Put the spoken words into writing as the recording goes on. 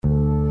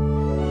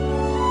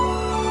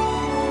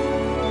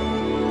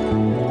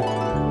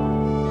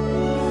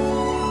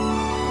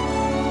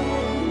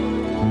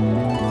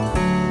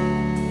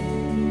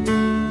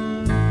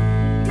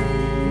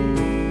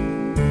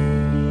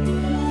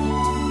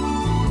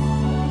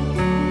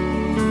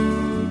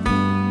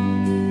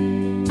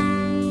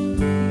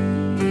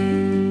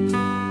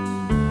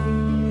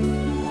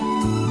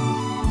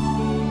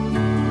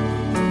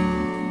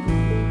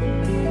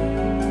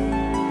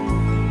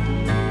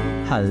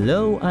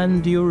Hello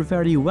and you're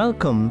very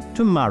welcome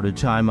to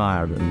Maritime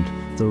Ireland,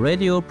 the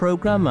radio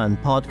programme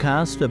and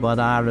podcast about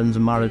Ireland's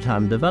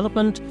maritime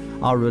development,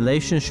 our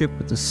relationship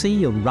with the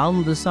sea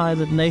around this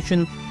island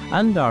nation,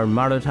 and our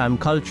maritime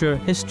culture,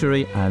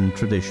 history and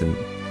tradition.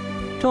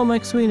 Tom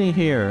McSweeney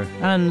here,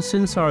 and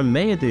since our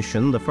May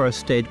edition, the first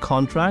state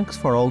contracts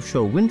for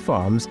offshore wind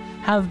farms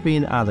have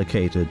been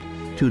allocated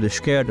to the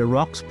Skerda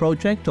Rocks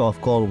project off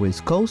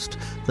Galway's coast,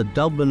 the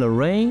Dublin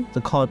Array,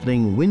 the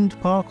Codling Wind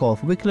Park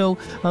off Wicklow,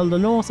 and the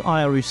North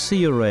Irish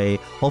Sea Array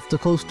off the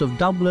coast of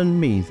Dublin,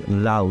 Meath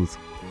and Louth.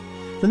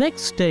 The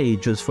next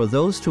stage is for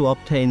those to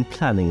obtain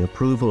planning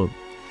approval.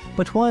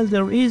 But while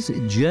there is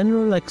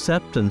general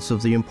acceptance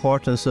of the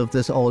importance of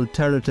this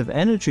alternative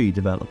energy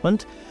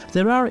development,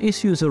 there are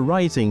issues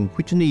arising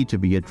which need to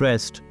be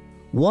addressed.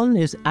 One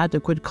is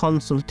adequate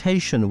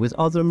consultation with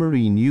other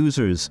marine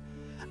users,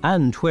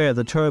 and where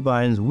the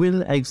turbines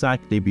will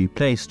exactly be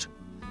placed.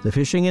 The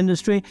fishing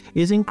industry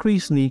is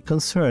increasingly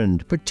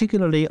concerned,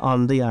 particularly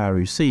on the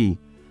Irish Sea,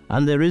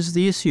 and there is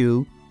the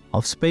issue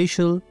of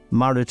spatial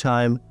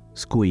maritime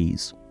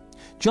squeeze.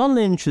 John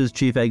Lynch is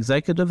Chief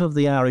Executive of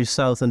the Irish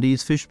South and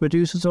East Fish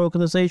Producers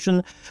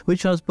Organisation,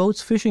 which has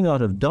boats fishing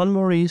out of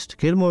Dunmore East,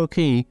 Kilmore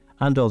Quay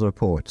and other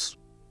ports.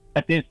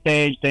 At this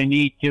stage, they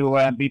need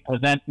to be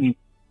presenting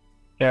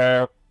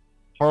their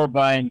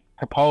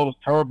proposed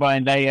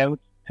turbine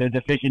layouts to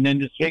the fishing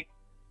industry,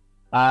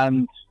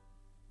 and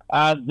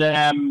as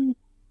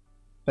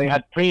they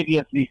had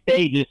previously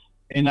stated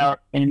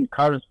in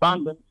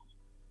correspondence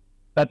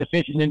that the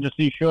fishing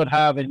industry should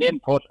have an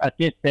input at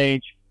this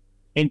stage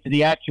into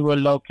the actual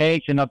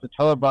location of the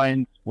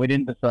turbines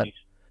within the site.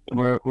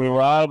 We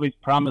were always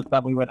promised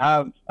that we would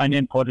have an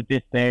input at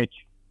this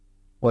stage,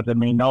 but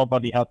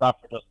nobody has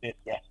offered us this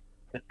yet.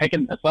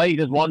 Picking the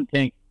site is one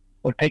thing,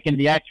 but picking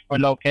the actual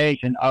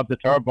location of the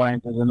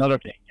turbines is another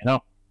thing,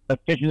 The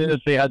fishing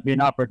industry has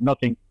been offered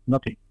nothing.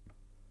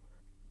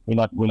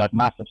 We'll have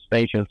massive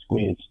spatial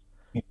squeeze,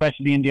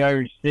 especially in the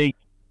Irish Sea.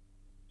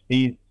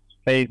 These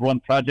phase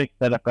one projects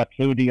that have got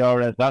through the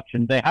RS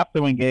option, they have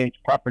to engage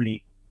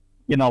properly,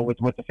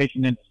 with the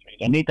fishing industry.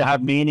 They need to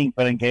have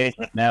meaningful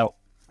engagement now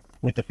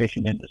with the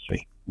fishing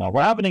industry. Now,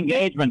 we're having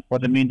engagement,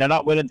 but they're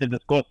not willing to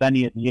discuss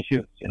any of the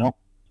issues,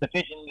 The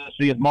fishing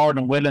industry is more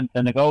than willing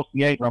to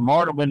negotiate. We're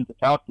more than willing to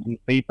talk to these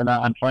people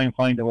and try and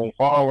find a way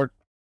forward.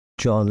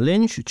 John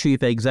Lynch,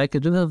 Chief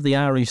Executive of the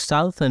Irish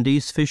South and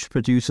East Fish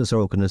Producers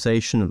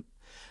Organisation.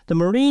 The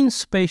marine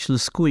spatial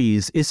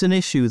squeeze is an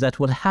issue that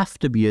will have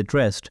to be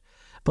addressed,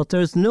 but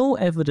there's no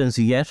evidence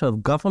yet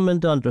of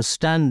government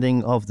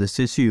understanding of this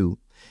issue.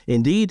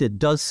 Indeed, it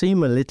does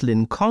seem a little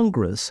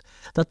incongruous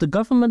that the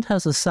government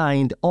has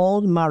assigned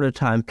all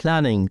maritime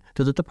planning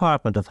to the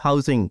Department of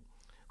Housing,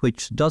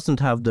 which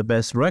doesn't have the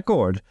best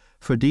record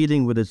for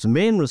dealing with its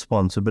main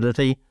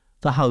responsibility,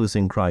 the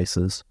housing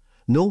crisis.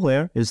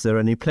 Nowhere is there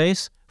any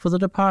place for the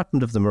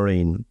Department of the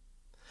Marine.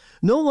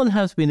 No one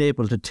has been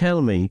able to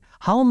tell me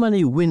how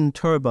many wind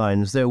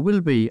turbines there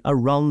will be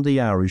around the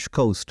Irish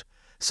coast.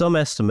 Some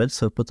estimates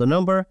have put the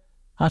number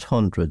at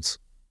hundreds.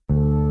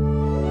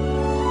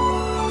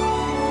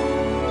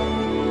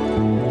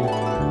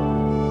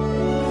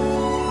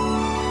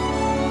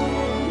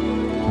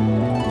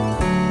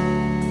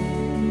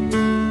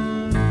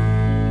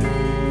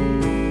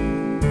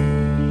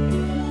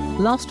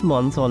 Last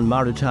month on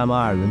Maritime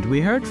Ireland,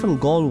 we heard from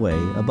Galway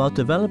about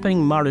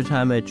developing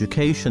maritime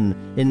education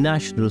in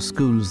national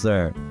schools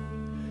there.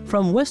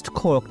 From West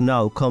Cork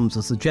now comes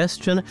a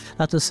suggestion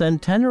that the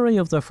centenary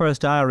of the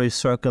first Irish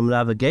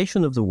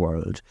circumnavigation of the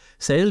world,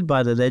 sailed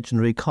by the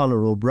legendary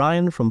Conor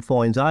O'Brien from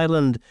Foynes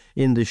Island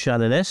in the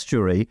Shannon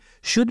Estuary,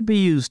 should be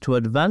used to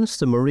advance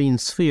the marine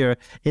sphere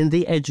in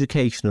the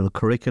educational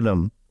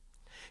curriculum.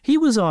 He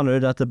was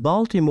honoured at the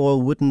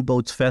Baltimore Wooden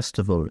Boats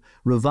Festival,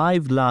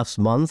 revived last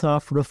month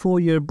after a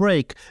 4-year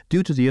break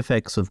due to the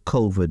effects of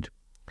COVID.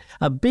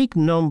 A big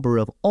number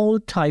of all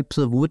types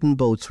of wooden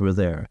boats were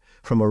there,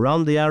 from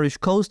around the Irish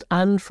coast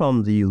and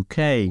from the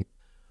UK.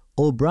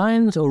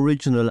 O'Brien's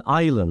original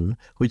Island,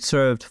 which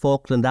served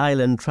Falkland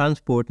Island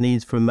transport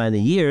needs for many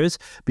years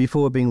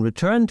before being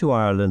returned to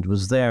Ireland,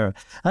 was there,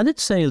 and it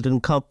sailed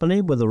in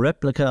company with a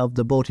replica of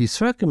the boat he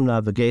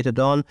circumnavigated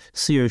on,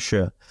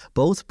 Saoirse,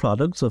 both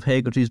products of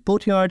Hegarty's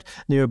Boatyard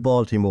near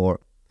Baltimore.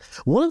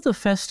 One of the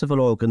festival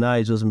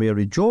organisers,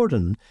 Mary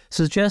Jordan,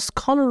 suggests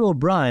Conor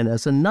O'Brien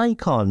as an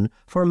icon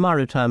for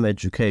maritime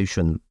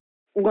education.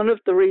 One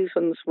of the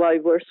reasons why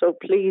we're so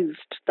pleased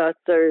that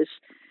there's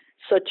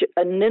such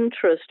an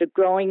interest, a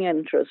growing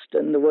interest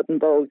in the wooden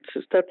boats,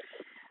 is that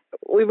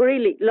we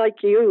really,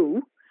 like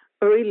you,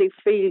 really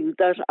feel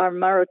that our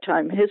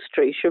maritime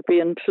history should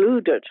be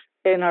included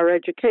in our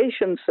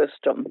education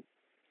system.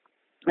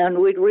 And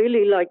we'd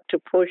really like to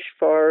push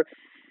for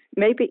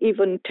maybe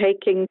even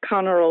taking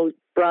Conor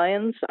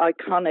O'Brien's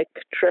iconic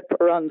trip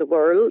around the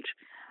world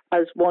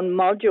as one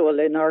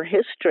module in our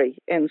history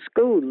in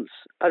schools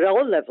at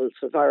all levels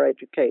of our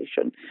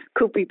education.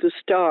 Could be the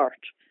start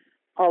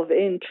of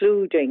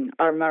including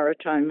our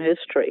maritime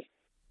history.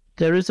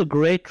 There is a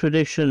great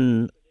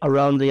tradition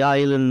around the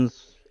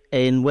islands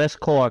in West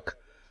Cork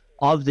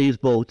of these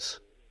boats.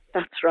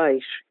 That's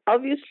right.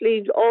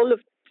 Obviously, all of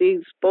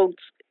these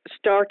boats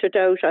started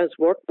out as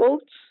workboats.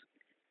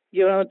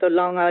 You know, the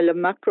Long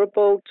Island mackerel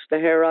boats, the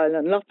Hare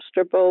Island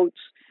lobster boats,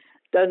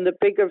 then the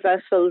bigger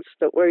vessels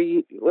that were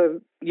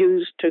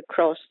used to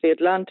cross the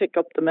Atlantic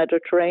up the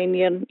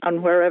Mediterranean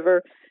and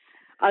wherever.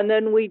 And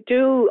then we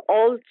do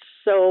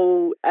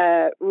also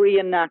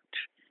reenact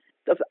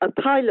a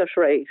pilot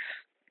race,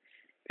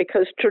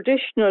 because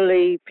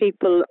traditionally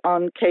people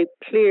on Cape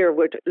Clear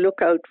would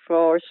look out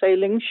for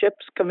sailing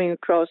ships coming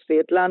across the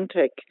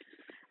Atlantic,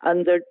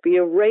 and there'd be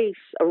a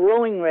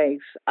rowing race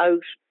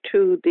out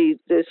to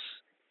this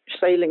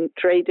sailing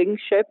trading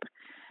ship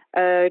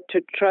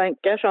to try and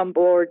get on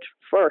board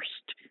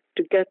first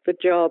to get the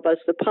job as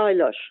the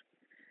pilot,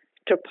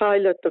 to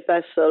pilot the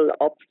vessel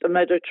up the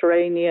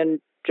Mediterranean,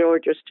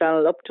 Georges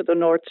Channel, up to the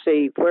North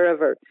Sea,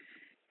 wherever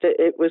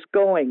it was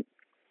going.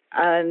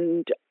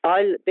 And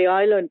the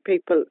island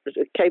people,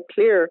 Cape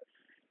Clear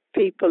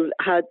people,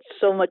 had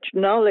so much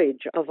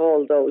knowledge of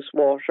all those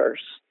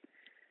waters.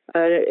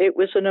 It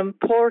was an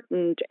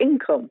important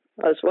income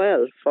as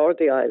well for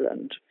the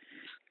island.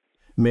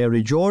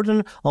 Mary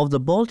Jordan of the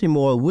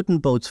Baltimore Wooden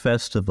Boats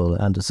Festival,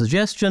 and a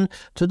suggestion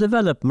to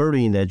develop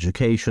marine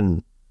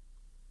education.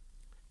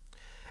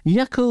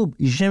 Jakub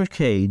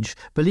Ziemkiewicz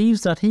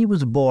believes that he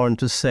was born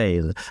to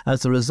sail,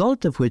 as a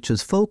result of which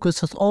his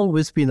focus has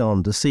always been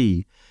on the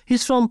sea.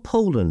 He's from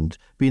Poland,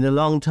 been a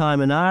long time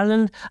in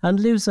Ireland, and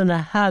lives in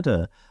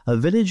Ahada, a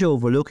village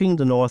overlooking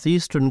the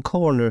northeastern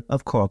corner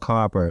of Cork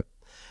Harbour.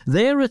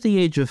 There, at the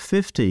age of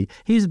 50,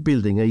 he's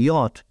building a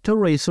yacht to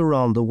race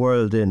around the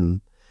world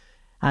in.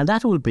 And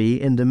that will be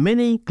in the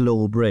Mini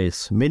Globe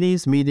Race,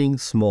 minis meaning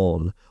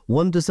small,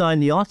 one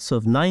design yachts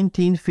of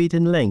 19 feet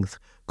in length,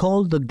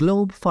 called the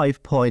Globe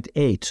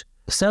 5.8,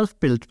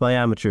 self-built by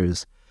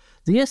amateurs.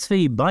 The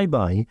SV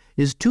Bye-Bye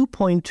is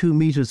 2.2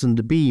 metres in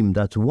the beam,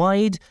 that's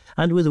wide,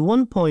 and with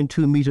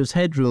 1.2 metres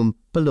headroom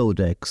below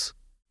decks.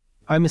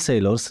 I'm a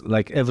sailor.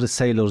 Like every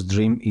sailor's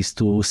dream is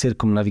to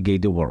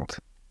circumnavigate the world.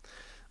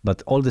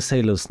 But all the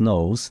sailors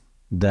knows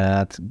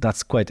that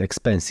that's quite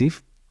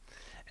expensive,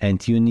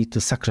 and you need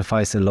to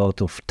sacrifice a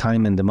lot of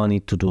time and the money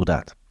to do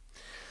that.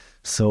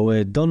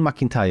 So Don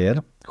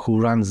McIntyre,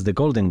 who runs the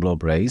Golden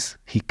Globe Race,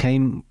 he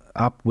came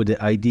up with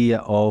the idea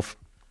of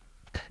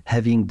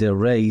having the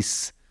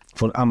race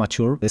for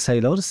amateur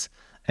sailors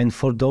and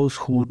for those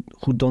who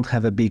don't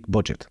have a big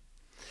budget.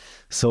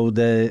 So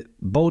the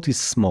boat is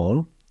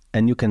small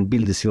and you can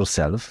build this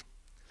yourself.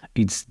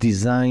 It's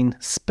designed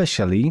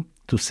specially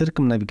to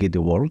circumnavigate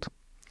the world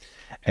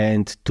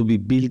and to be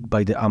built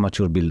by the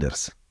amateur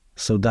builders.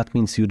 So that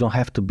means you don't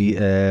have to be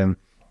a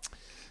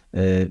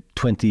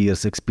 20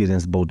 years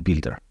experienced boat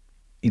builder.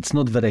 It's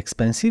not very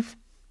expensive.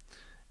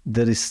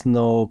 There is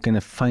no kind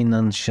of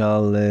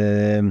financial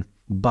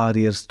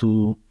barriers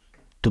to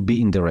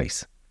be in the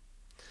race.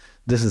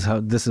 This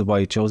is why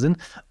it's chosen.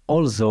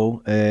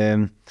 Also,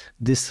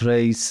 this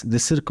race, the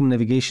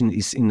circumnavigation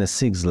is in the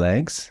 6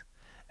 legs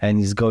and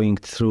is going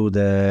through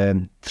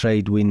the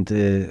trade wind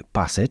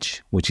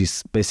passage, which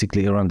is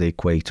basically around the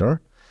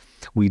equator.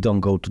 We don't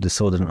go to the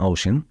Southern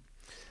Ocean.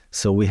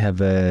 So we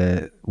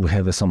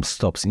have some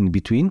stops in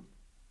between.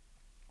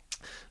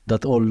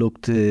 That all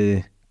looked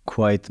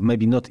quite,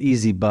 maybe not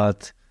easy,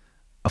 but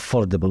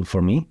affordable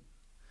for me.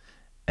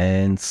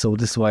 And so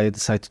this is why I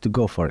decided to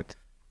go for it.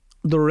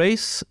 The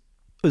race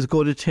is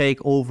going to take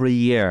over a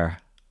year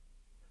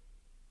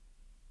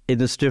in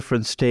its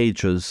different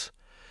stages.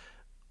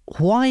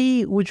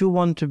 Why would you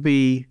want to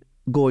be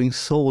going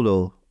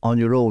solo on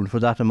your own for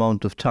that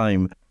amount of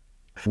time?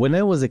 When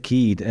I was a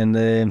kid and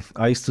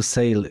I used to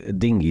sail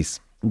dinghies,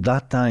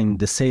 that time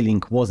the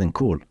sailing wasn't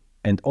cool.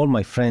 And all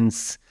my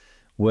friends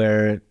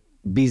were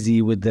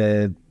busy with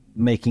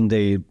making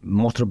their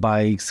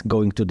motorbikes,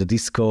 going to the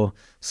disco.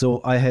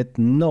 So I had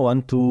no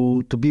one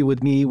to be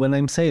with me when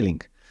I'm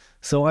sailing.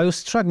 So I was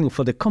struggling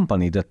for the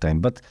company that time.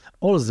 But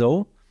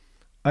also,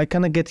 I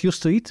kind of get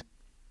used to it.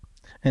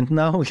 And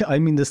now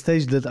I'm in the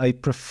stage that I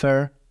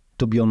prefer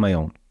to be on my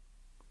own.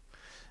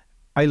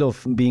 I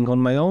love being on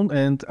my own,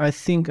 and I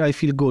think I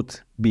feel good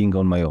being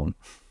on my own.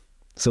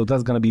 So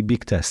that's going to be a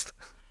big test.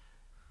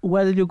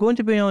 Well, you're going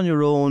to be on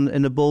your own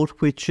in a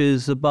boat which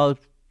is about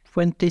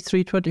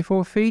 23,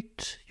 24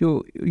 feet.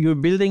 You're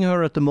building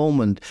her at the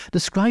moment.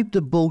 Describe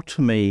the boat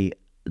to me,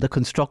 the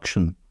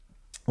construction.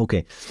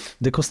 Okay.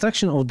 The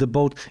construction of the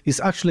boat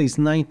is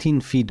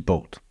 19 feet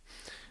boat.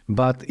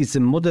 But it's a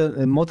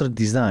modern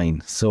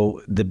design.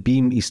 So the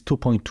beam is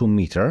 2.2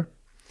 meter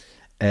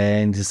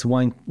and it's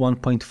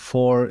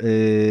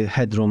 1.4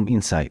 headroom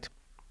inside.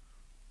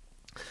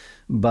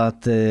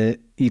 But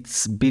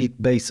it's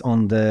built based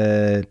on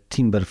the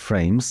timber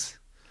frames,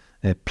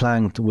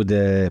 planked with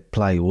the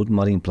plywood,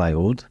 marine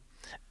plywood,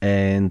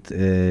 and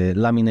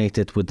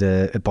laminated with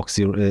the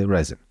epoxy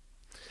resin.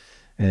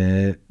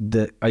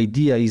 The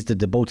idea is that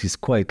the boat is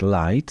quite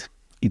light.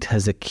 It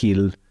has a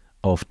keel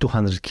of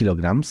 200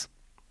 kilograms,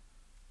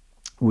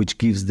 which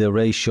gives the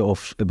ratio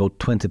of about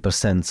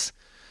 20%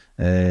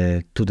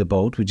 to the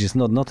boat, which is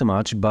not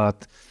much,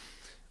 but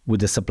with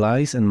the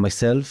supplies and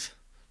myself,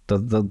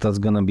 That's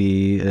gonna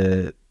be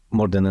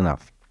more than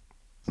enough.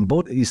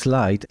 Boat is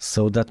light,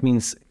 so that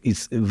means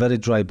it's a very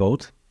dry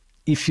boat.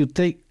 If you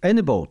take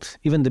any boat,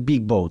 even the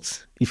big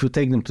boats, if you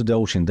take them to the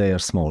ocean, they are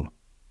small.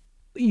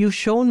 You've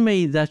shown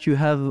me that you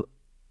have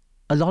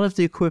a lot of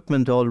the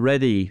equipment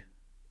already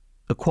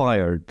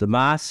acquired, the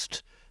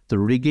mast, the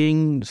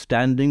rigging,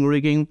 standing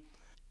rigging.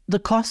 The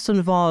costs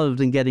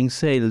involved in getting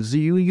sails, do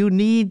you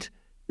need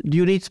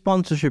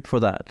sponsorship for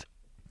that?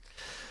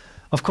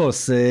 Of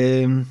course.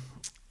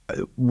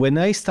 When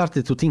I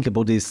started to think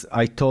about this,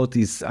 I thought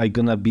I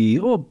can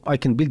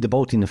build the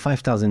boat in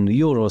 5,000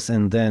 euros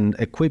and then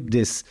equip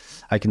this.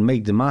 I can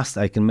make the mast,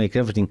 I can make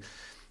everything.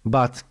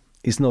 But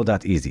it's not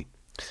that easy.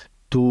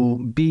 To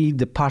be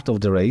the part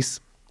of the race,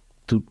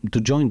 to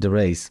join the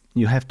race,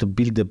 you have to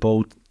build the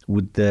boat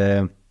with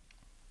the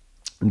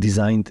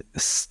designed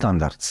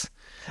standards,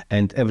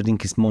 and everything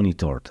is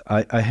monitored.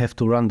 I have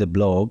to run the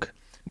blog,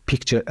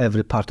 picture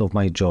every part of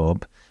my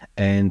job,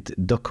 and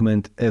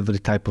document every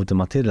type of the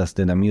materials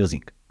that I'm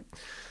using.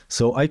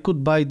 So I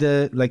could buy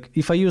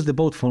if I use the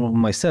boat for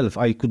myself,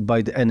 I could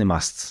buy any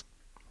masts.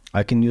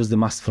 I can use the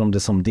mast from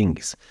some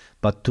dinghies.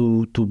 But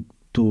to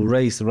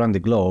race around the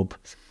globe,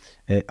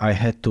 I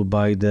had to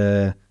buy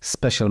the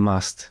special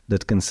mast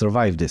that can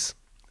survive this.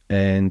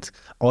 And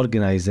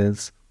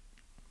organizers,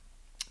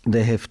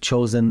 they have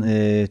chosen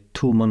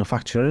 2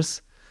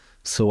 manufacturers,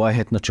 so I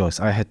had no choice.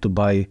 I had to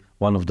buy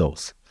one of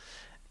those.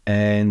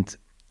 And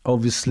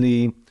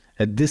obviously,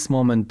 at this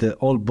moment, the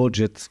whole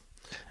budget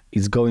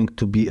is going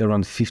to be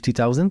around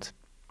 50,000.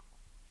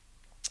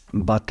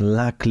 But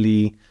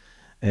luckily,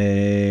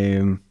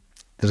 there's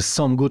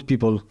some good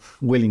people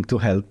willing to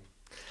help.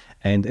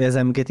 And as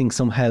I'm getting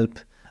some help,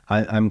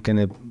 I'm kind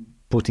of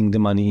putting the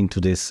money into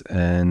this,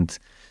 and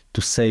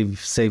to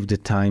save the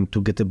time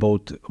to get the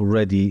boat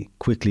ready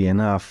quickly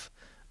enough,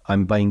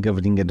 I'm buying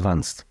everything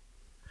advanced.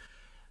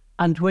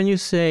 And when you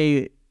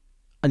say,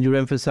 and you're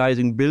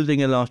emphasizing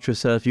building a lot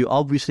yourself, you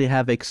obviously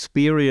have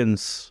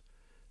experience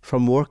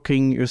from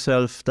working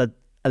yourself that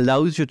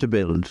allows you to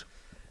build.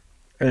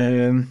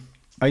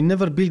 I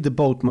never built a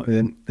boat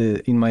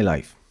in my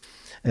life.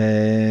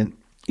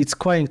 It's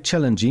quite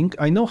challenging.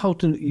 I know how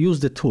to use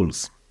the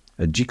tools,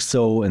 a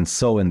jigsaw and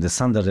saw and the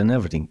sander and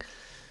everything.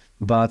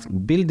 But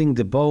building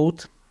the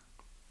boat,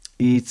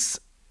 it's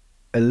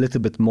a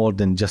little bit more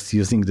than just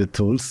using the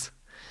tools.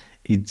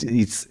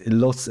 It's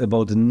lots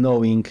about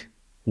knowing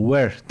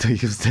where to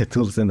use the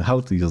tools and how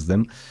to use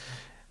them.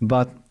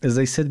 But as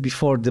I said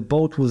before, the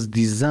boat was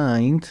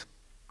designed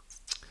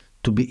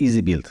to be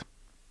easy built.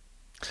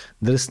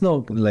 There is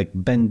no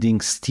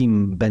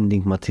steam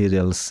bending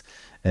materials.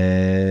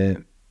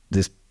 The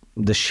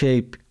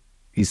shape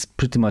is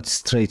pretty much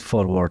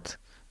straightforward.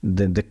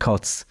 The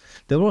cuts.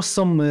 There were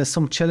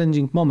some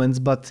challenging moments,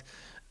 but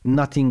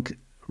nothing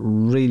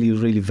really,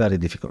 really very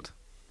difficult.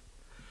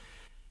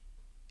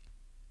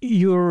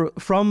 You're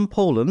from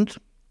Poland.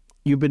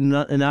 You've been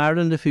in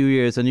Ireland a few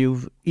years, and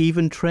you've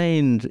even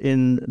trained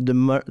in the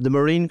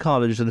Marine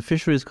College and the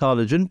Fisheries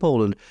College in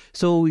Poland.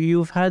 So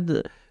you've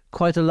had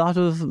quite a lot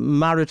of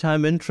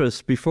maritime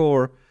interest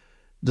before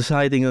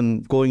deciding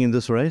on going in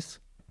this race.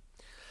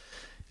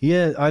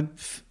 Yeah,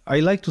 I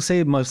like to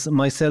say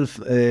myself,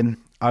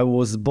 I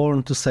was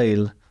born to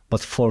sail,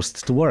 but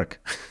forced to work.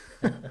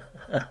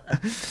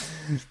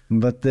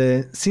 But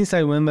since I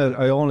remember,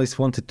 I always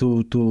wanted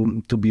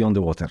to be on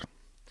the water.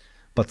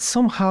 But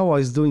somehow I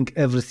was doing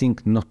everything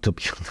not to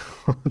be on the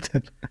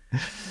water.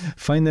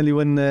 Finally,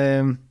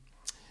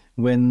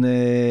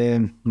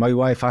 when my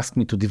wife asked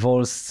me to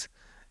divorce,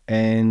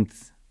 and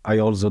I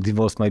also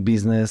divorced my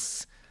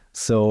business,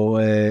 so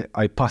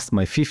I passed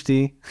my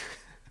 50,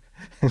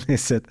 and I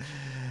said,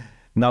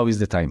 now is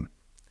the time.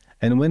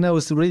 And when I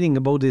was reading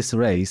about this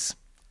race,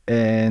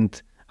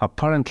 and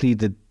apparently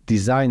the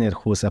designer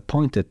who was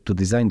appointed to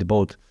design the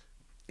boat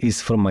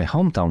is from my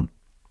hometown,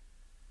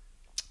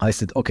 I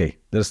said, okay,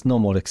 there's no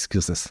more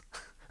excuses.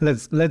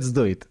 Let's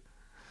do it.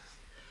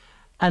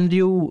 And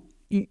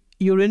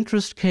your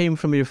interest came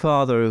from your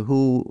father,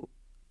 who,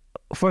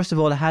 first of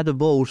all, had a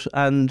boat,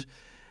 and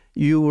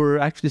you were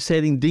actually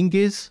sailing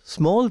dinghies,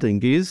 small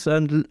dinghies,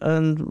 and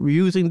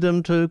using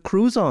them to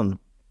cruise on.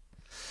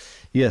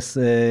 Yes,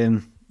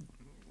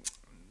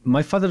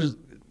 my father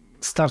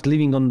started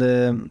living on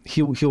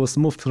he was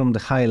moved from the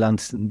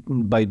highlands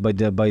by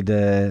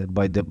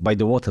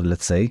the water,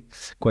 let's say,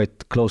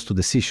 quite close to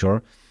the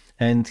seashore,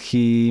 and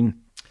he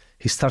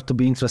started to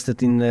be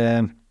interested in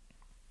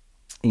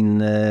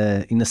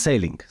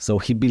sailing. So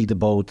he built a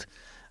boat.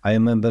 I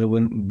remember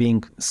when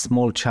being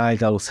small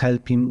child, I was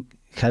helping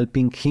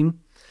him.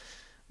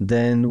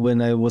 Then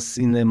when I was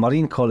in the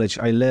Marine College,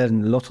 I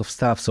learned a lot of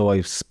stuff. So I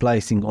was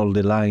splicing all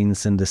the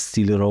lines and the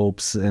steel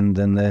ropes, and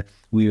then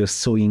we were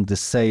sewing the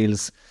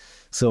sails.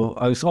 So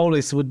I was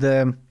always with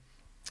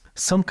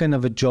some kind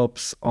of a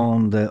jobs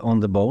on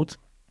the boat,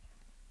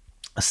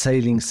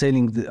 sailing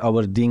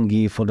our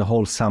dinghy for the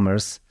whole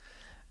summers.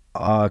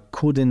 I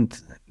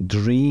couldn't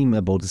dream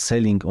about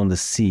sailing on the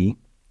sea.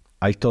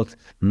 I thought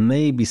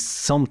maybe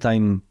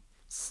sometime,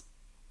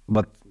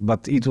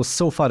 but it was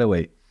so far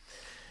away.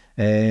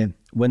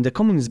 When the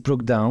communism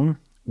broke down,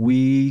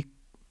 we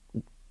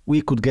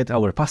could get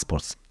our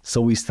passports,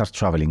 so we start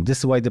traveling. This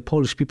is why the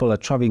Polish people are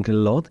traveling a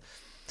lot,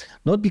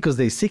 not because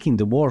they're seeking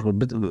the work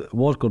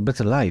or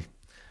better life.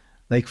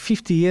 Like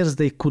 50 years,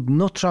 they could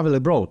not travel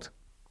abroad.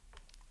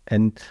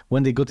 And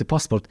when they got the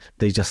passport,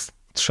 they just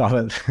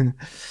travel.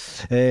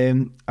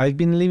 I've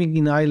been living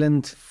in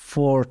Ireland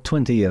for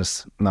 20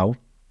 years now.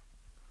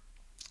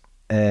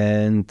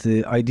 And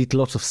I did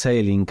lots of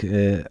sailing.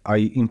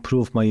 I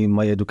improved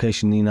my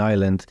education in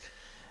Ireland.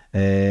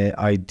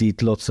 I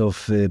did lots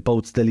of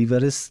boat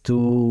deliveries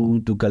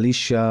to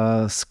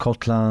Galicia,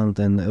 Scotland,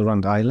 and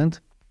around Ireland.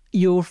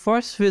 Your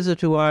first visit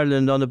to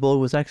Ireland on a boat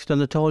was actually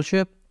on a tall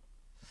ship?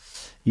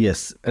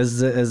 Yes,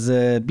 as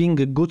being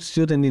a good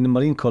student in the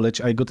Marine College,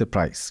 I got a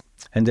prize,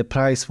 and the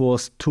prize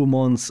was 2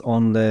 months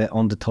on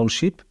the tall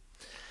ship.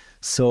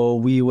 So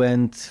we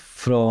went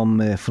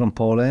from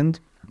Poland,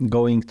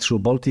 going through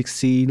Baltic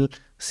Sea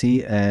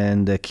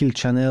and Kiel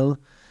Channel,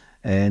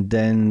 and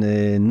then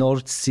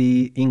North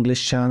Sea,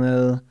 English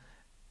Channel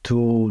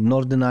to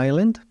Northern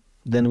Ireland.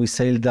 Then we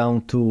sailed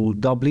down to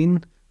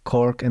Dublin,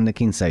 Cork, and the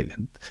King's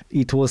Island.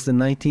 It was the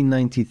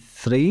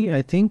 1993,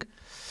 I think.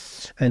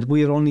 And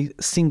we were only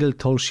single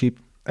tall ship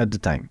at the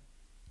time.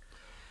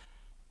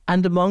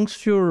 And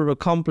amongst your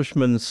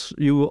accomplishments,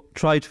 you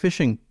tried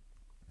fishing.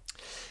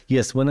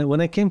 Yes,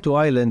 when I came to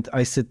Ireland,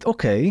 I said,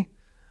 okay,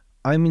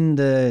 I'm in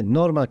the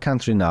normal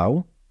country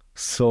now,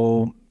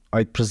 so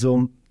I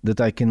presume that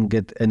I can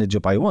get any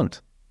job I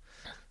want.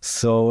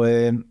 So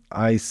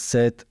I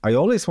said, I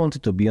always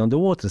wanted to be on the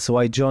water, so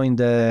I joined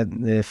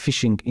the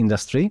fishing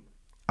industry.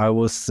 I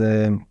was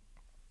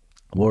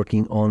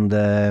working on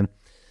the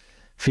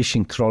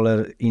fishing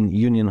trawler in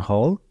Union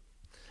Hall.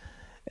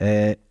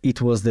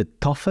 It was the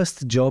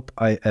toughest job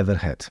I ever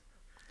had.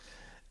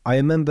 I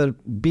remember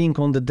being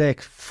on the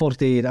deck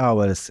 48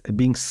 hours,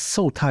 being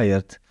so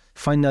tired.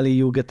 Finally,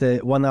 you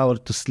get 1 hour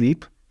to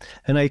sleep,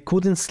 and I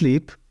couldn't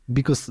sleep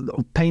because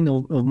of pain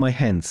of my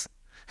hands.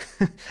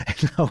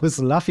 And I was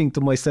laughing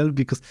to myself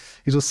because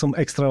it was some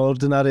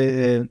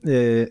extraordinary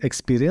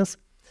experience.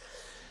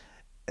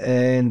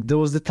 And there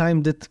was the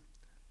time that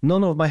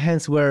none of my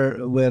hands were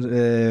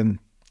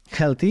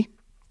healthy,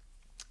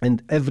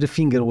 and every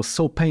finger was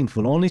so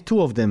painful. Only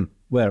 2 of them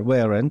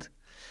weren't.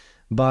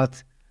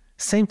 But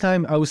same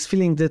time, I was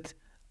feeling that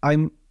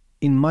I'm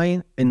in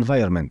my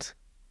environment.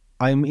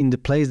 I'm in the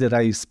place that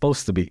I'm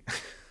supposed to be,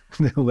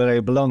 where I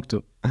belong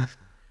to.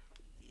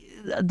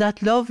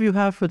 That love you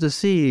have for the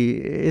sea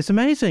is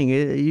amazing.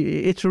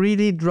 It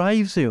really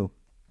drives you.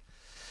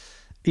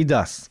 It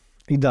does.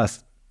 It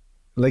does.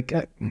 Like,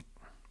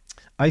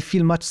 I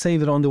feel much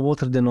safer on the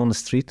water than on the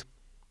street.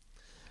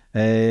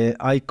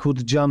 I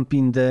could jump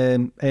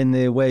in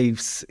any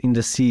waves in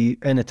the sea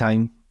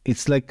anytime.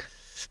 It's like,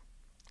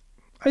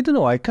 I don't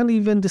know, I can't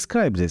even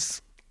describe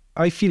this.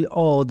 I feel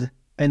odd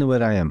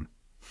anywhere I am,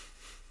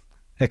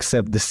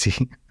 except the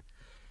sea.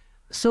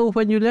 So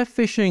when you left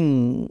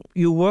fishing,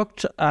 you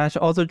worked at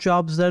other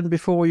jobs then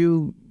before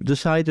you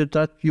decided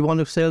that you want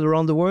to sail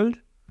around the world?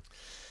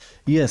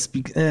 Yes,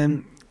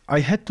 I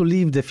had to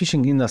leave the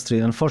fishing industry,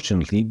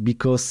 unfortunately,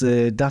 because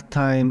that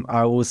time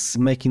I was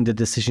making the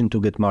decision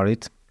to get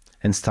married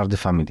and start a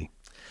family.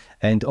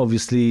 And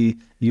obviously,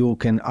 you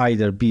can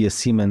either be a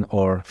seaman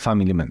or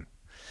family man.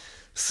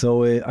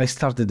 So I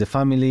started the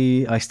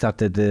family, I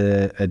started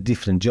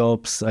different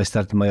jobs, I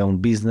started my own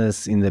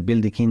business in the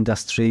building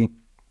industry.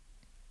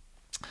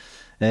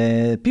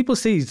 People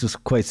say it was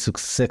quite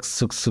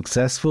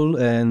successful,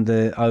 and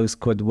I was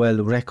quite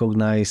well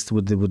recognized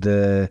with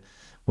the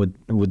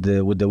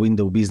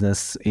window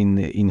business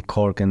in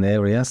Cork and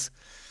areas,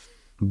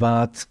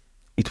 but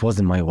it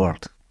wasn't my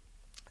world.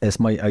 As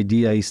my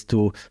idea is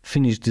to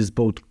finish this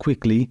boat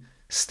quickly,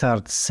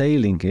 start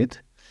sailing it,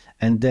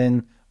 and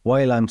then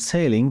while I'm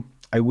sailing,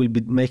 I will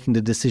be making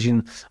the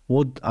decision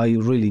what I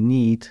really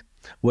need,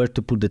 where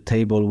to put the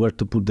table, where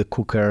to put the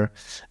cooker,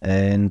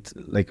 and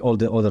like all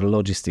the other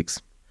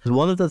logistics.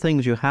 One of the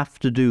things you have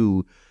to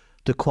do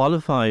to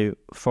qualify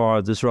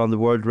for this round the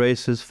world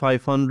race is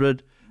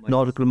 500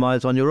 nautical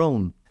miles on your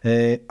own.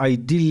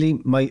 Ideally,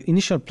 my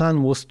initial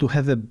plan was to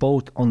have a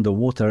boat on the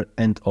water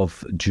end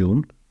of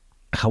June.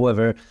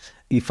 However,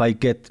 if I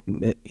get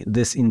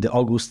this in the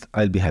August,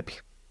 I'll be happy.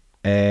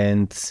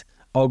 And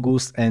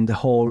August and the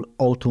whole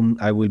autumn,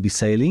 I will be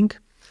sailing.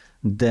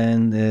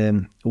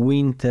 Then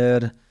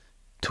winter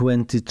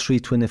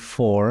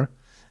 23-24,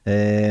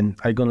 I'm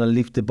gonna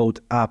lift the boat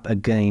up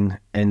again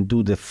and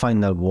do the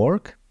final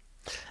work.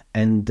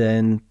 And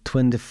then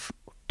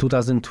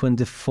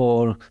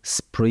 2024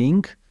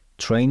 spring,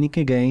 training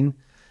again.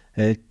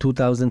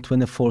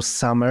 2024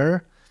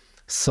 summer,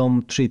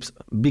 some trips,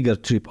 bigger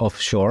trip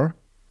offshore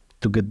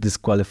to get this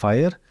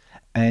qualifier.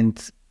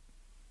 And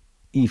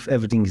if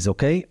everything is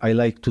okay, I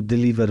like to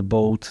deliver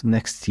boat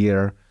next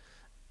year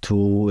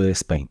to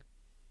Spain.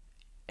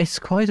 It's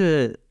quite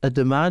a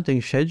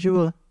demanding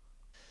schedule.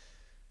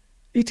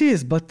 It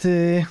is, but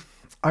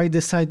I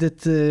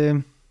decided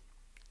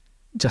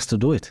just to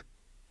do it.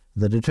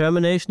 The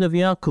determination of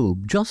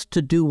Jakub just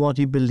to do what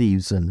he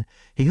believes in.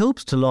 He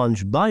hopes to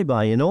launch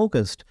Bye-Bye in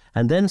August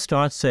and then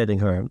start sailing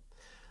her.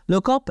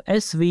 Look up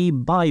svbyeBye.com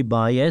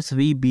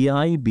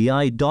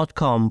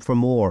for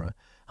more.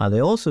 And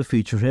they also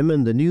feature him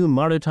in the new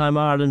Maritime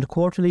Ireland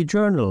Quarterly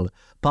Journal,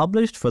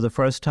 published for the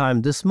first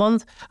time this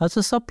month as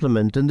a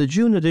supplement in the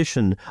June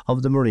edition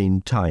of the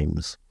Marine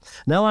Times.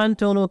 Now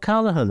Anton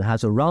O'Callaghan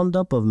has a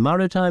roundup of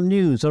maritime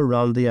news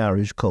around the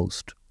Irish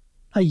coast.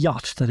 A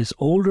yacht that is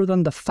older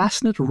than the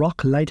Fastnet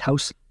Rock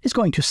Lighthouse is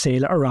going to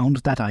sail around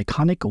that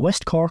iconic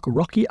West Cork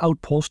rocky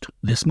outpost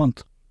this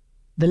month.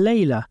 The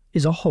Leila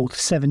is a Howth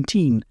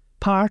 17,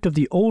 part of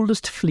the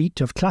oldest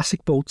fleet of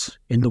classic boats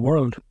in the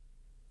world.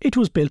 It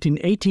was built in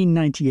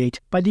 1898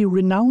 by the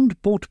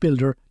renowned boat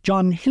builder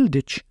John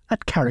Hilditch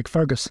at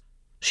Carrickfergus.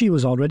 She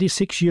was already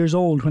 6 years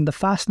old when the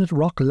Fastnet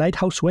Rock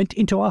Lighthouse went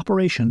into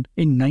operation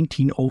in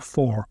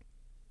 1904.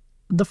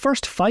 The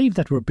first 5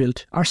 that were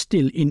built are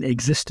still in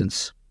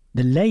existence.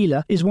 The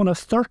Leila is one of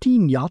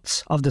 13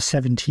 yachts of the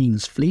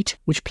 17's fleet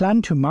which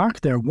plan to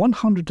mark their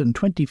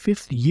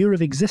 125th year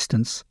of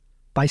existence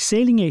by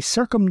sailing a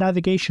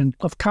circumnavigation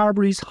of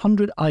Carbery's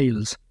 100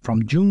 Isles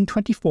from June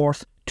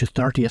 24th to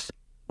 30th.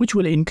 Which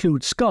will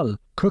include Schull,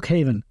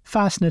 Crookhaven,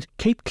 Fastnet,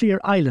 Cape Clear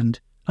Island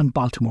and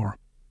Baltimore.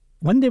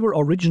 When they were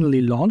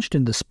originally launched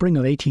in the spring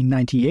of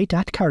 1898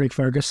 at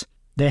Carrickfergus,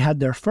 they had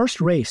their first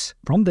race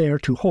from there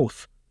to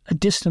Howth, a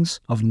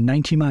distance of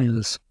 90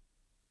 miles.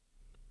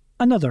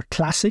 Another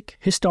classic,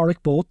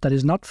 historic boat that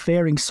is not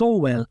faring so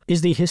well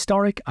is the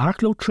historic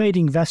Arklow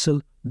trading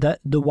vessel, the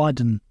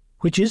Duwadden,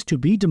 which is to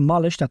be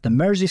demolished at the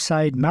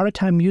Merseyside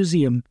Maritime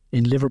Museum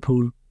in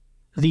Liverpool.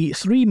 The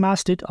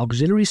 3-masted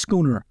auxiliary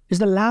schooner is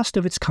the last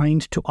of its kind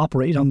to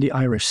operate on the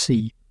Irish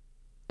Sea.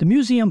 The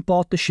museum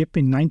bought the ship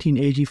in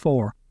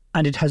 1984,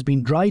 and it has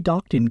been dry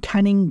docked in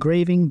Canning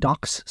Graving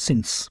Docks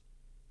since.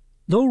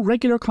 Though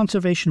regular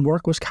conservation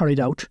work was carried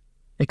out,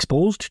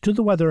 exposed to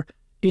the weather,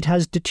 it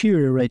has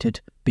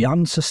deteriorated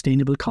beyond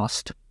sustainable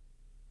cost.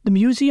 The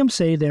museum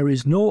say there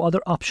is no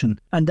other option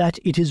and that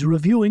it is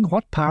reviewing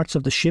what parts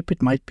of the ship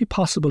it might be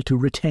possible to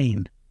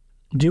retain.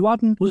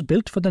 Duwadden was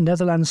built for the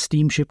Netherlands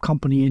Steamship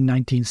Company in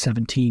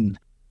 1917.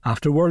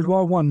 After World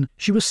War I,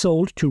 she was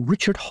sold to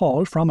Richard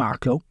Hall from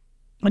Arklow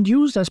and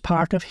used as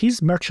part of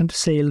his merchant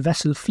sail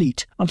vessel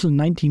fleet until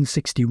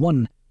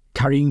 1961,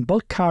 carrying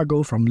bulk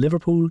cargo from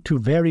Liverpool to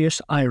various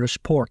Irish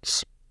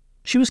ports.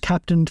 She was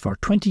captained for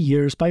 20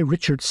 years by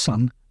Richard's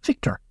son,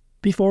 Victor,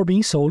 before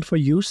being sold for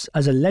use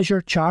as a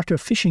leisure charter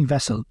fishing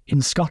vessel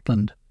in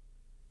Scotland.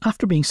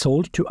 After being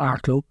sold to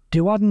Arklow,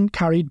 Duwadden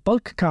carried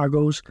bulk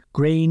cargoes,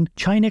 grain,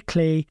 china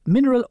clay,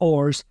 mineral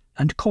ores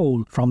and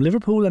coal from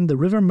Liverpool and the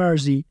River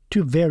Mersey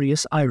to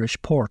various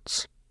Irish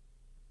ports.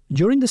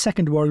 During the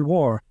Second World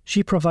War,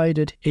 she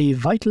provided a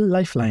vital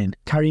lifeline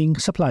carrying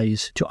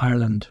supplies to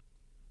Ireland.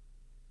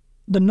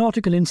 The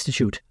Nautical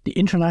Institute, the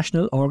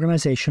international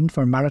organisation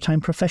for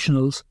maritime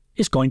professionals,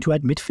 is going to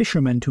admit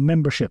fishermen to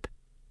membership.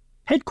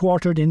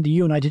 Headquartered in the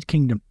United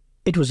Kingdom,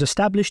 it was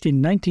established in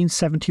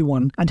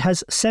 1971 and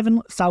has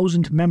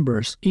 7,000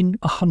 members in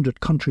 100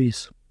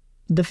 countries.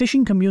 The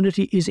fishing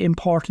community is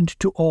important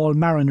to all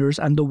mariners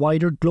and the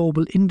wider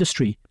global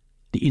industry,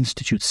 the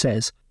Institute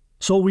says,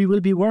 so we will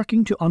be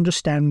working to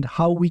understand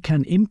how we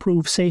can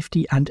improve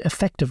safety and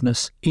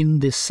effectiveness in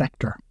this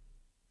sector.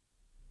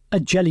 A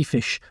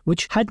jellyfish,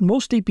 which had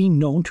mostly been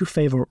known to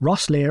favour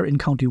Rosslare in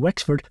County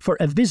Wexford for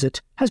a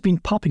visit, has been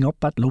popping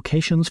up at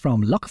locations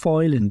from Lough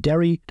in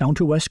Derry down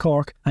to West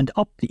Cork and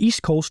up the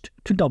east coast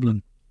to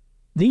Dublin.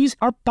 These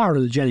are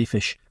barrel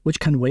jellyfish, which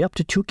can weigh up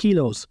to 2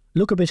 kilos,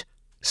 look a bit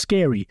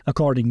scary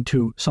according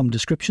to some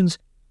descriptions,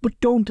 but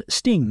don't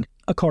sting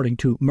according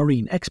to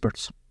marine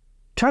experts.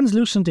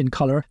 Translucent in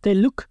colour, they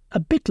look a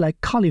bit like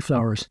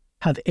cauliflowers,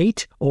 have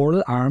 8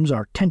 oral arms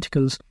or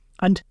tentacles,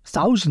 and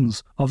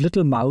thousands of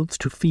little mouths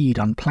to feed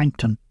on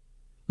plankton.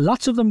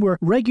 Lots of them were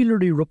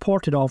regularly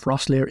reported off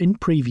Rosslare in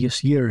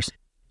previous years.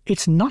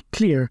 It's not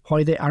clear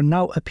why they are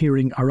now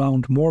appearing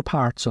around more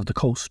parts of the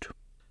coast.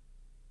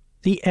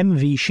 The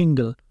MV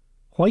Shingle,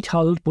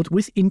 white-hulled but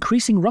with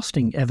increasing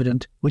rusting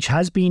evident, which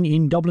has been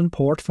in Dublin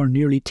port for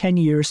nearly 10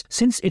 years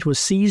since it was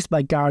seized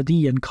by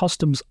Gardaí and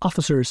customs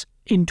officers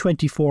in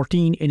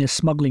 2014 in a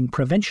smuggling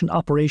prevention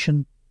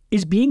operation,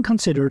 is being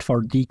considered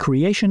for the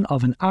creation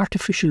of an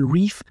artificial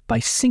reef by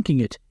sinking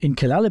it in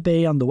Killala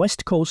Bay on the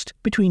west coast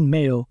between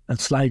Mayo and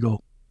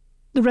Sligo.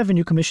 The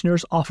Revenue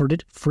Commissioners offered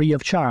it free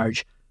of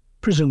charge,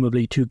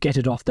 presumably to get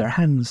it off their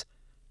hands,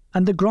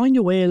 and the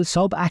Groyne Whale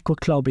Sub-Aqua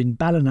Club in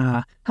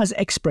Ballina has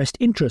expressed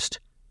interest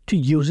to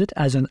use it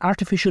as an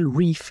artificial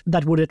reef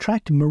that would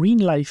attract marine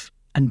life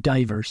and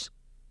divers.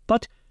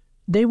 But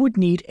they would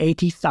need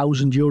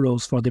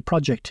 €80,000 for the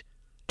project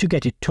to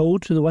get it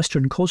towed to the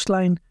western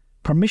coastline,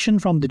 permission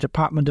from the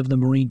Department of the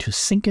Marine to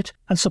sink it,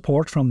 and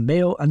support from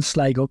Mayo and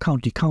Sligo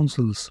County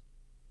Councils.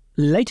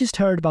 Latest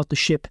heard about the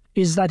ship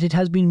is that it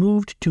has been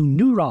moved to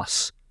New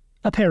Ross,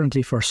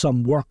 apparently for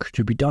some work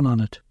to be done on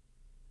it.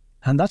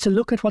 And that's a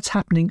look at what's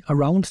happening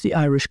around the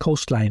Irish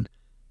coastline.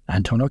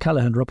 Anton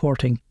O'Callaghan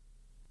reporting.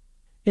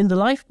 In the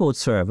lifeboat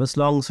service,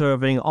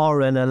 long-serving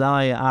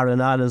RNLI Aran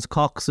Islands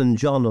coxswain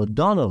John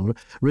O'Donnell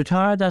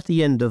retired at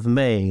the end of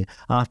May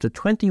after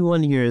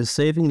 21 years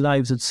saving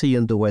lives at sea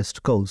on the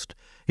west coast.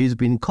 He's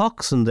been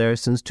coxswain there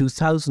since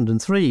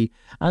 2003,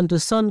 and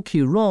his son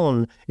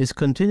Kieran is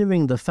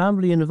continuing the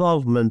family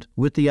involvement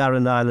with the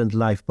Aran Island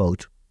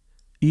lifeboat.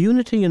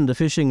 Unity in the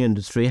fishing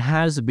industry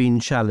has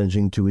been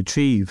challenging to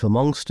achieve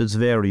amongst its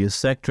various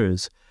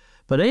sectors.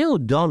 But A.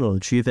 O'Donnell,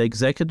 Chief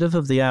Executive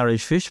of the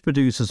Irish Fish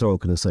Producers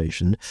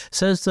Organisation,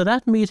 says that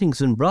at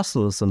meetings in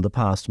Brussels in the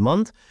past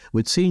month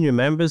with senior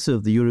members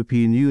of the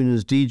European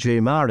Union's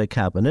DJ Mara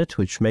cabinet,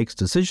 which makes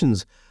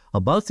decisions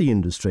about the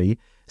industry,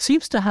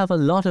 seems to have a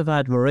lot of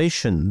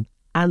admiration,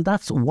 and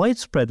that's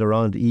widespread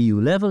around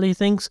EU level, he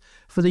thinks,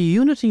 for the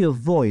unity of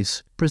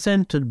voice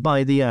presented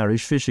by the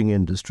Irish fishing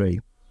industry.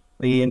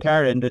 The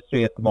entire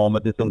industry at the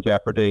moment is in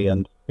jeopardy,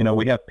 and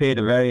we have paid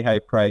a very high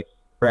price.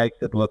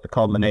 Brexit was the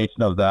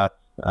culmination of that,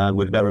 and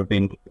we've never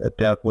been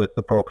dealt with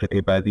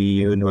appropriately by the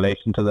EU in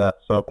relation to that.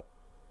 So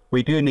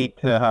we do need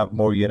to have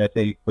more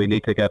unity. We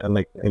need to get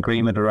an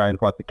agreement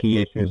around what the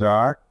key issues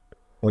are.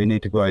 We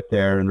need to go out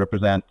there and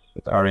represent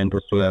our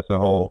industry as a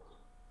whole.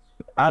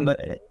 And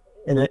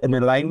in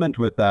alignment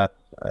with that,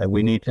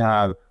 we need to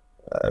have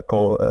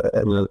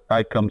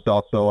outcomes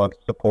also of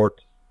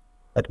support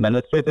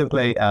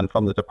administratively and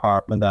from the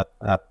department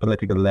at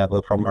political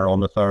level from our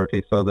own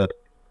authority, so that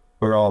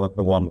we're all of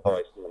the one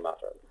voice in the matter.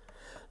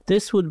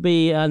 This would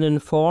be an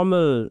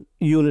informal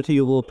unity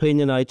of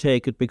opinion, I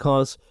take it,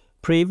 because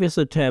previous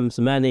attempts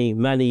many,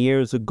 many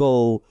years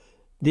ago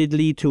did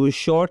lead to a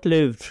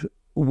short-lived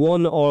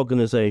one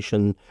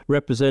organisation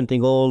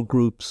representing all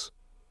groups.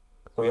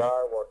 We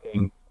are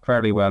working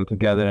fairly well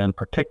together, and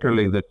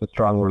particularly there's a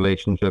strong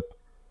relationship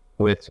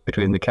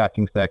between the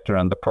catching sector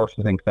and the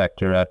processing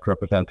sector at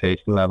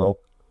representation level.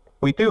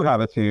 We do have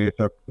a serious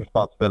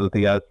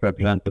responsibility as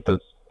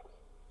representatives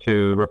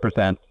to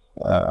represent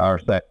our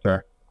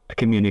sector, to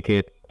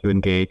communicate, to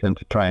engage, and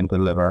to try and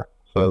deliver.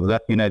 So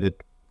that united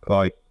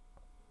voice,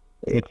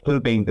 it's still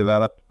being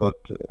developed, but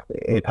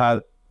it has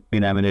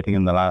been emanating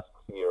in the last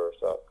year or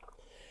so.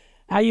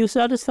 Are you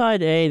satisfied,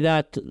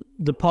 that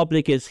the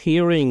public is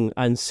hearing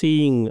and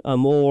seeing a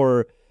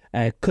more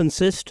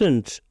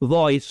consistent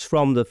voice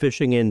from the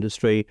fishing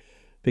industry?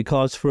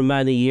 Because for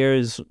many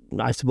years,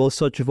 I suppose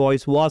such a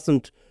voice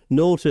wasn't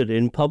noted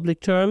in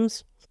public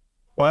terms.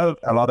 Well,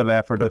 a lot of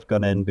effort has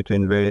gone in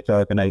between the various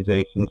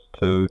organisations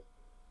to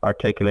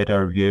articulate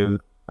our view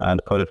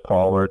and put it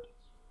forward.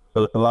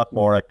 So there's a lot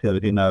more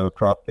activity now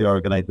across the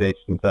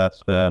organisations at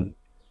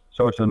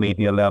social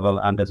media level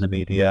and in the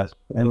media,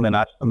 in the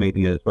national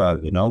media as well,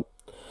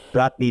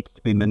 That needs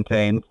to be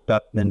maintained.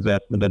 That's an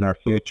investment in our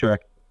future,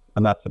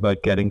 and that's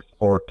about getting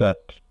support at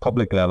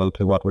public level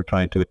to what we're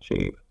trying to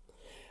achieve.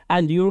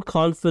 And you're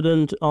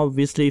confident,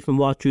 obviously, from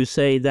what you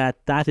say,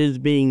 that is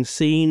being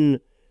seen,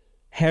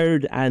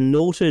 heard and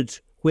noted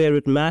where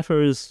it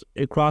matters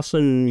across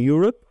in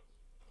Europe?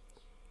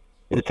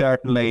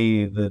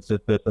 Certainly, there's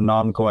an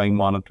ongoing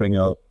monitoring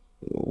of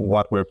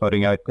what we're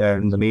putting out there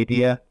in the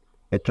media.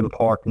 It's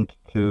important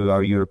to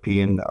our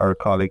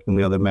colleagues in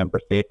the other member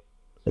states.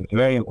 It's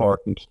very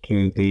important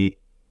to the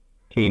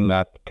team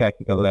at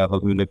technical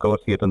level who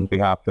negotiate on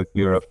behalf of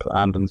Europe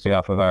and on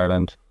behalf of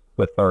Ireland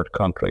with third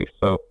countries.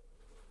 So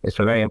it's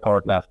a very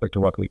important aspect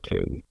of what we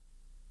do.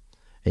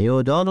 A.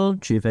 O'Donnell,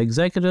 Chief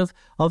Executive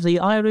of the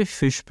Irish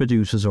Fish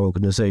Producers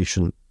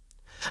Organisation.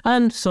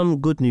 And some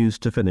good news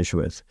to finish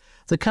with.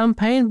 The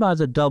campaign by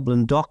the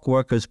Dublin Dock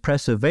Workers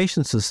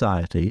Preservation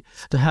Society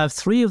to have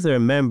 3 of their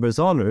members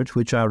honoured,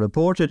 which I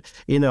reported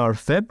in our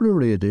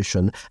February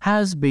edition,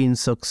 has been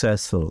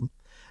successful.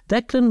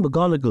 Declan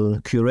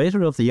McGonigal,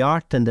 curator of the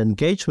Art and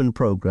Engagement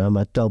Programme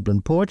at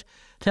Dublin Port,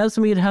 tells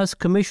me it has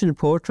commissioned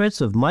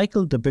portraits of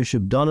Michael de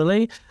Bishop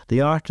Donnelly,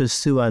 the artist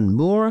Sue Ann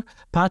Moore,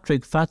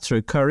 Patrick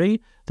Fatzer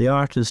Curry, the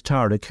artist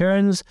Tara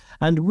Kearns,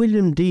 and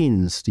William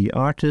Deans, the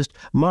artist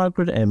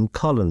Margaret M.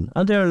 Cullen,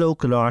 and their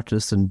local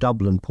artists in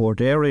Dublin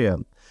Port area.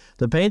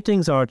 The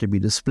paintings are to be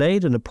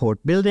displayed in a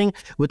port building,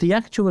 with the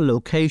actual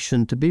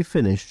location to be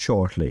finished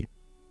shortly.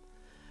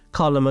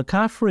 Colin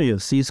McCaffrey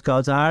of Sea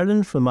Scouts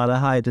Ireland from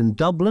Malahide in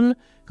Dublin,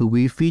 who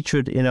we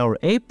featured in our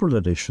April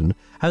edition,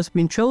 has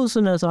been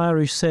chosen as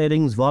Irish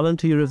Sailing's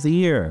Volunteer of the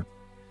Year.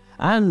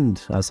 And,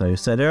 as I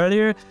said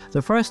earlier,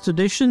 the first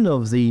edition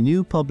of the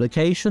new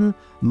publication,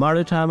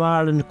 Maritime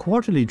Ireland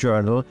Quarterly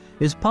Journal,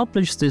 is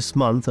published this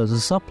month as a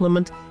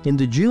supplement in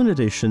the June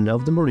edition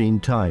of the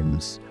Marine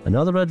Times,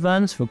 another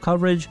advance for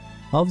coverage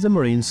of the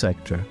marine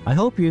sector. I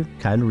hope you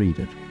can read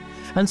it.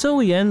 And so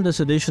we end this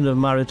edition of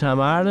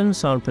Maritime Ireland,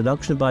 sound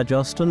production by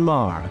Justin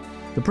Marr.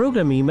 The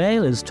programme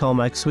email is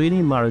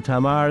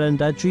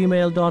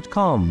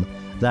tommcsweeneymaritimeIreland@gmail.com.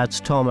 That's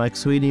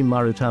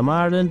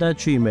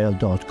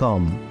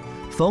tommcsweeneymaritimeIreland@gmail.com.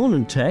 Phone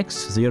and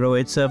text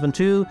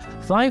 0872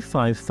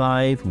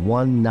 555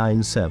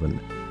 197.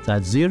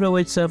 That's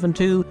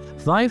 0872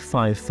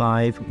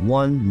 555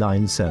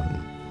 197.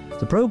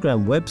 The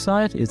programme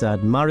website is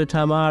at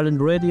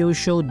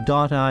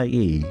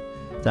maritimeIrelandRadioshow.ie.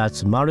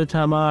 That's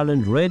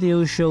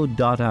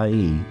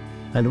maritimeIrelandRadioshow.ie.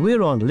 and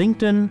we're on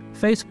LinkedIn,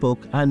 Facebook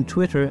and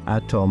Twitter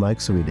at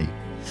Tomac Sweeney.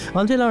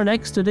 Until our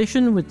next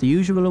edition, with the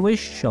usual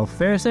wish of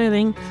fair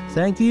sailing,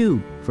 thank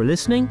you for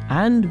listening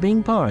and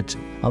being part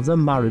of the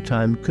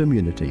maritime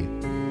community.